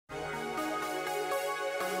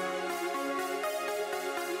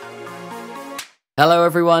Hello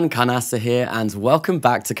everyone, Carnasa here, and welcome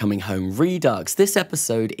back to Coming Home Redux. This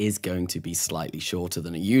episode is going to be slightly shorter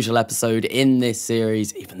than a usual episode in this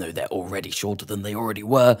series, even though they're already shorter than they already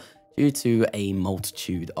were, due to a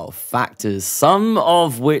multitude of factors, some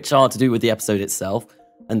of which are to do with the episode itself,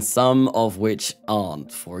 and some of which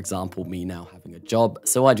aren't. For example, me now having a job,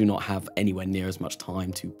 so I do not have anywhere near as much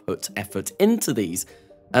time to put effort into these.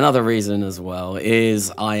 Another reason as well is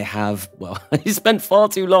I spent far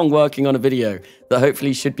too long working on a video that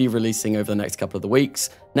hopefully should be releasing over the next couple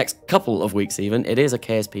of weeks even. It is a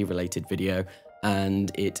KSP related video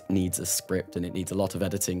and it needs a script and it needs a lot of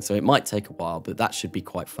editing, so it might take a while, but that should be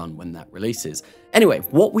quite fun when that releases. Anyway,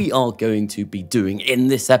 what we are going to be doing in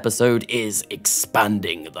this episode is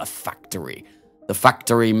expanding the factory. The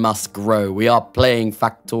factory must grow. We are playing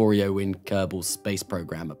Factorio in Kerbal's space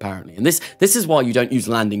program, apparently. And this is why you don't use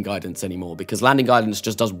landing guidance anymore, because landing guidance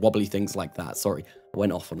just does wobbly things like that. Sorry, I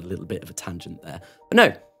went off on a little bit of a tangent there. But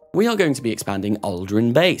no, we are going to be expanding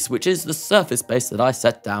Aldrin Base, which is the surface base that I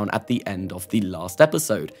set down at the end of the last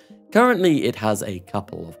episode. Currently, it has a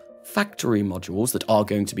couple of factory modules that are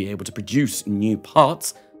going to be able to produce new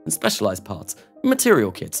parts and specialized parts,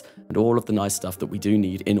 material kits, and all of the nice stuff that we do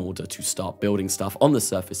need in order to start building stuff on the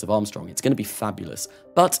surface of Armstrong. It's going to be fabulous.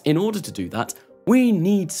 But in order to do that, we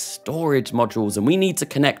need storage modules and we need to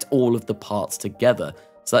connect all of the parts together.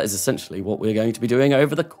 So that is essentially what we're going to be doing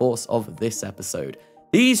over the course of this episode.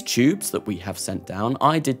 These tubes that we have sent down,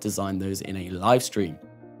 I did design those in a live stream.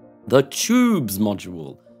 The tubes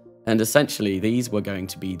module. And essentially, these were going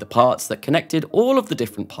to be the parts that connected all of the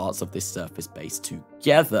different parts of this surface base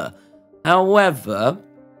together. However,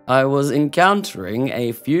 I was encountering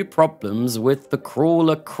a few problems with the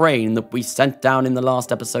crawler crane that we sent down in the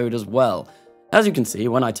last episode as well. As you can see,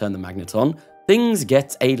 when I turn the magnet on, things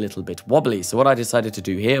get a little bit wobbly. So what I decided to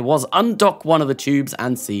do here was undock one of the tubes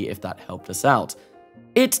and see if that helped us out.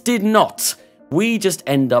 It did not. We just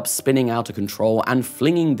end up spinning out of control and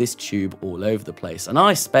flinging this tube all over the place. And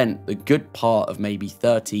I spent the good part of maybe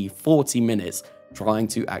 30-40 minutes trying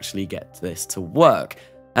to actually get this to work.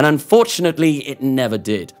 And unfortunately, it never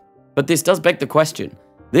did. But this does beg the question.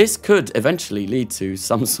 This could eventually lead to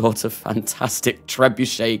some sort of fantastic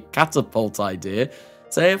trebuchet catapult idea.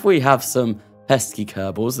 Say if we have some pesky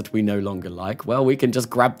Kerbals that we no longer like, well, we can just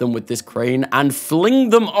grab them with this crane and fling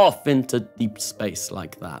them off into deep space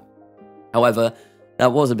like that. However,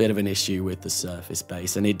 that was a bit of an issue with the surface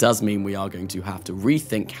base, and it does mean we are going to have to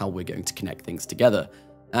rethink how we're going to connect things together.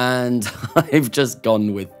 And I've just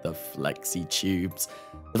gone with the flexi tubes.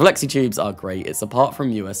 The flexi tubes are great. It's apart from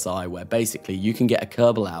USI, where basically you can get a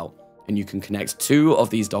Kerbal out and you can connect two of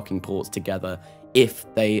these docking ports together if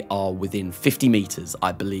they are within 50 meters,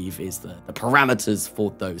 I believe is the parameters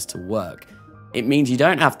for those to work. It means you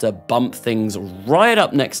don't have to bump things right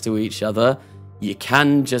up next to each other. You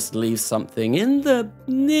can just leave something in the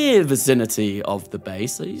near vicinity of the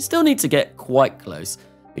base, so you still need to get quite close,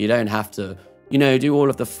 but you don't have to, do all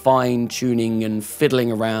of the fine tuning and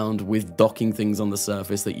fiddling around with docking things on the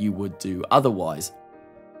surface that you would do otherwise.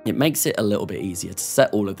 It makes it a little bit easier to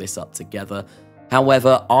set all of this up together.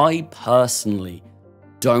 However, I personally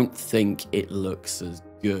don't think it looks as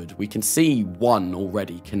good. We can see one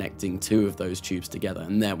already connecting two of those tubes together,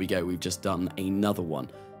 and there we go, we've just done another one.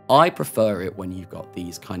 I prefer it when you've got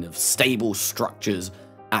these kind of stable structures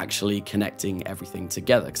actually connecting everything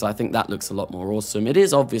together, because I think that looks a lot more awesome. It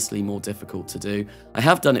is obviously more difficult to do. I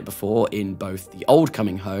have done it before in both the old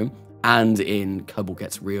Coming Home and in Kerbal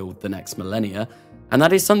Gets Real the Next Millennia, and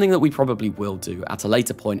that is something that we probably will do at a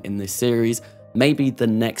later point in this series. Maybe the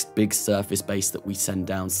next big surface base that we send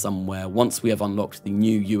down somewhere, once we have unlocked the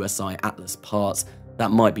new USI Atlas parts,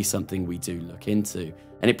 that might be something we do look into.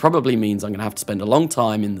 And it probably means I'm going to have to spend a long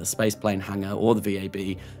time in the spaceplane hangar or the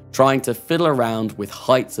VAB trying to fiddle around with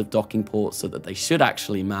heights of docking ports so that they should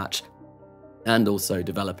actually match, and also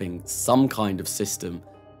developing some kind of system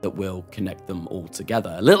that will connect them all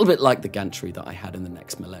together. A little bit like the gantry that I had in the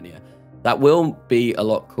Next Millennia. That will be a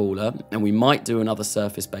lot cooler, and we might do another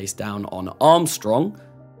surface base down on Armstrong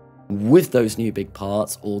with those new big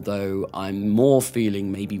parts, although I'm more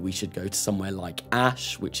feeling maybe we should go to somewhere like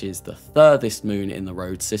Ash, which is the furthest moon in the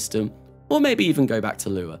road system, or maybe even go back to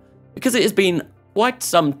Lua, because it has been quite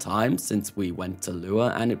some time since we went to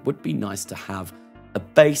Lua, and it would be nice to have a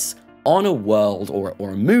base on a world, or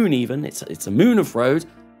a moon even, it's a moon of road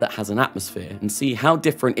that has an atmosphere, and see how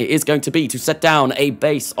different it is going to be to set down a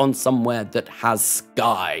base on somewhere that has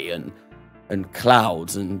sky and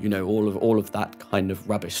clouds and, all of that kind of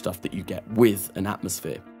rubbish stuff that you get with an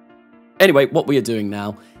atmosphere. Anyway, what we are doing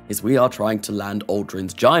now is we are trying to land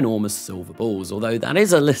Aldrin's ginormous silver balls, although that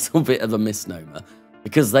is a little bit of a misnomer.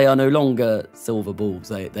 because they are no longer silver balls.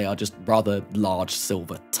 They are just rather large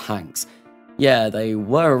silver tanks. Yeah, they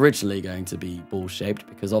were originally going to be ball-shaped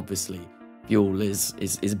because obviously fuel is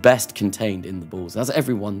best contained in the balls, as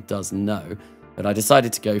everyone does know. But I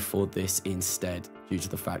decided to go for this instead due to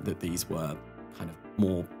the fact that these were kind of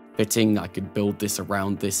more fitting. I could build this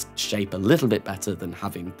around this shape a little bit better than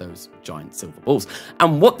having those giant silver balls.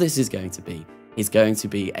 And what this is going to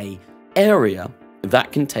be a area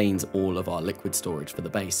that contains all of our liquid storage for the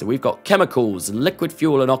base. So we've got chemicals, liquid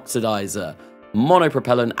fuel and oxidizer,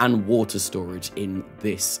 monopropellant and water storage in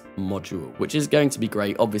this module, which is going to be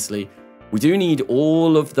great. Obviously, we do need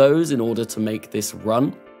all of those in order to make this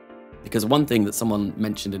run, because one thing that someone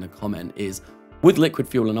mentioned in a comment is with liquid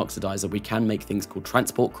fuel and oxidizer, we can make things called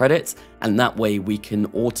transport credits, and that way we can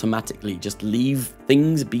automatically just leave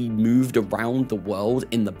things be moved around the world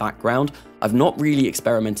in the background. I've not really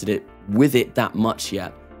experimented with it that much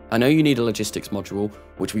yet. I know you need a logistics module,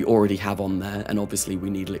 which we already have on there, and obviously we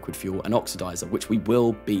need liquid fuel and oxidizer, which we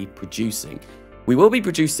will be producing. We will be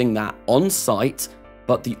producing that on site,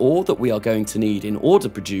 but the ore that we are going to need in order to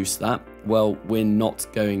produce that, well, we're not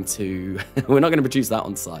going to produce that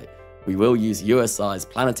on site. We will use USI's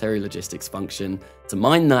planetary logistics function to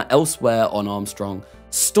mine that elsewhere on Armstrong,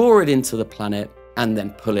 store it into the planet, and then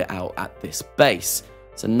pull it out at this base.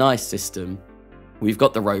 It's a nice system. We've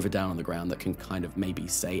got the rover down on the ground that can kind of maybe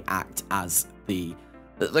say act as the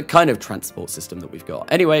kind of transport system that we've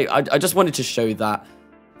got. Anyway, I just wanted to show that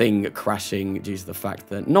thing crashing due to the fact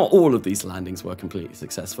that not all of these landings were completely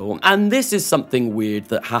successful. And this is something weird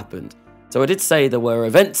that happened. So I did say there were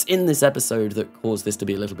events in this episode that caused this to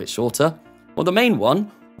be a little bit shorter. Well, the main one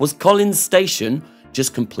was Collins Station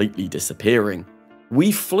just completely disappearing.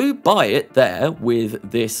 We flew by it there with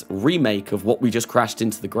this remake of what we just crashed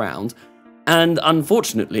into the ground, and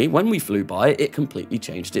unfortunately, when we flew by it, it completely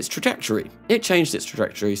changed its trajectory. It changed its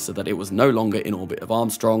trajectory so that it was no longer in orbit of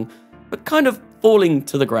Armstrong, but kind of falling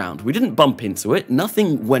to the ground. We didn't bump into it,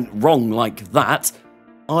 nothing went wrong like that.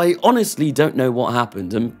 I honestly don't know what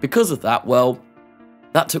happened, and because of that, well,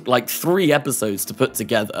 that took like 3 episodes to put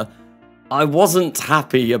together. I wasn't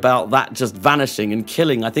happy about that just vanishing and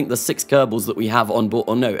killing, I think, the 6 Kerbals that we have on board,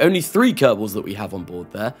 or no, only 3 Kerbals that we have on board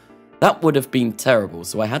there. That would have been terrible,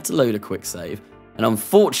 so I had to load a quick save, and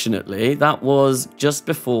unfortunately, that was just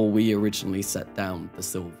before we originally set down the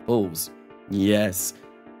silver balls. Yes.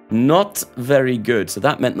 Not very good. So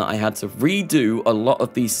that meant that I had to redo a lot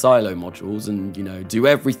of these silo modules and, you know, do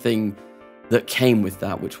everything that came with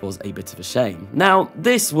that, which was a bit of a shame. Now,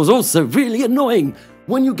 this was also really annoying.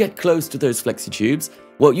 When you get close to those flexi tubes,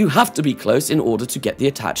 well, you have to be close in order to get the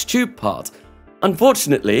attached tube part.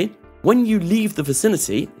 Unfortunately, when you leave the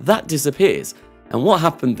vicinity, that disappears. And what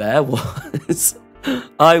happened there was,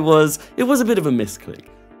 it was a bit of a misclick.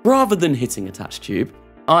 Rather than hitting attached tube,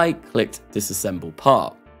 I clicked disassemble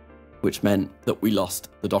part, which meant that we lost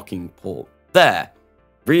the docking port there.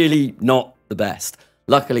 Really not the best.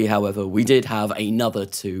 Luckily, however, we did have another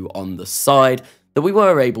 2 on the side that we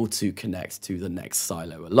were able to connect to the next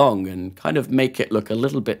silo along and kind of make it look a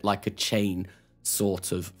little bit like a chain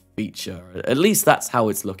sort of feature. At least that's how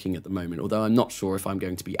it's looking at the moment, although I'm not sure if I'm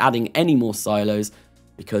going to be adding any more silos,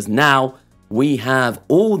 because now we have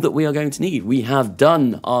all that we are going to need. We have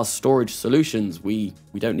done our storage solutions. We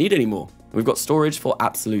don't need any more. We've got storage for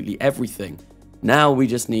absolutely everything. Now we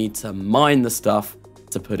just need to mine the stuff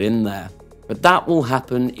to put in there. But that will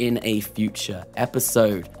happen in a future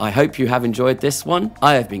episode. I hope you have enjoyed this one.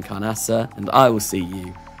 I have been Carnasa, and I will see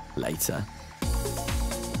you later.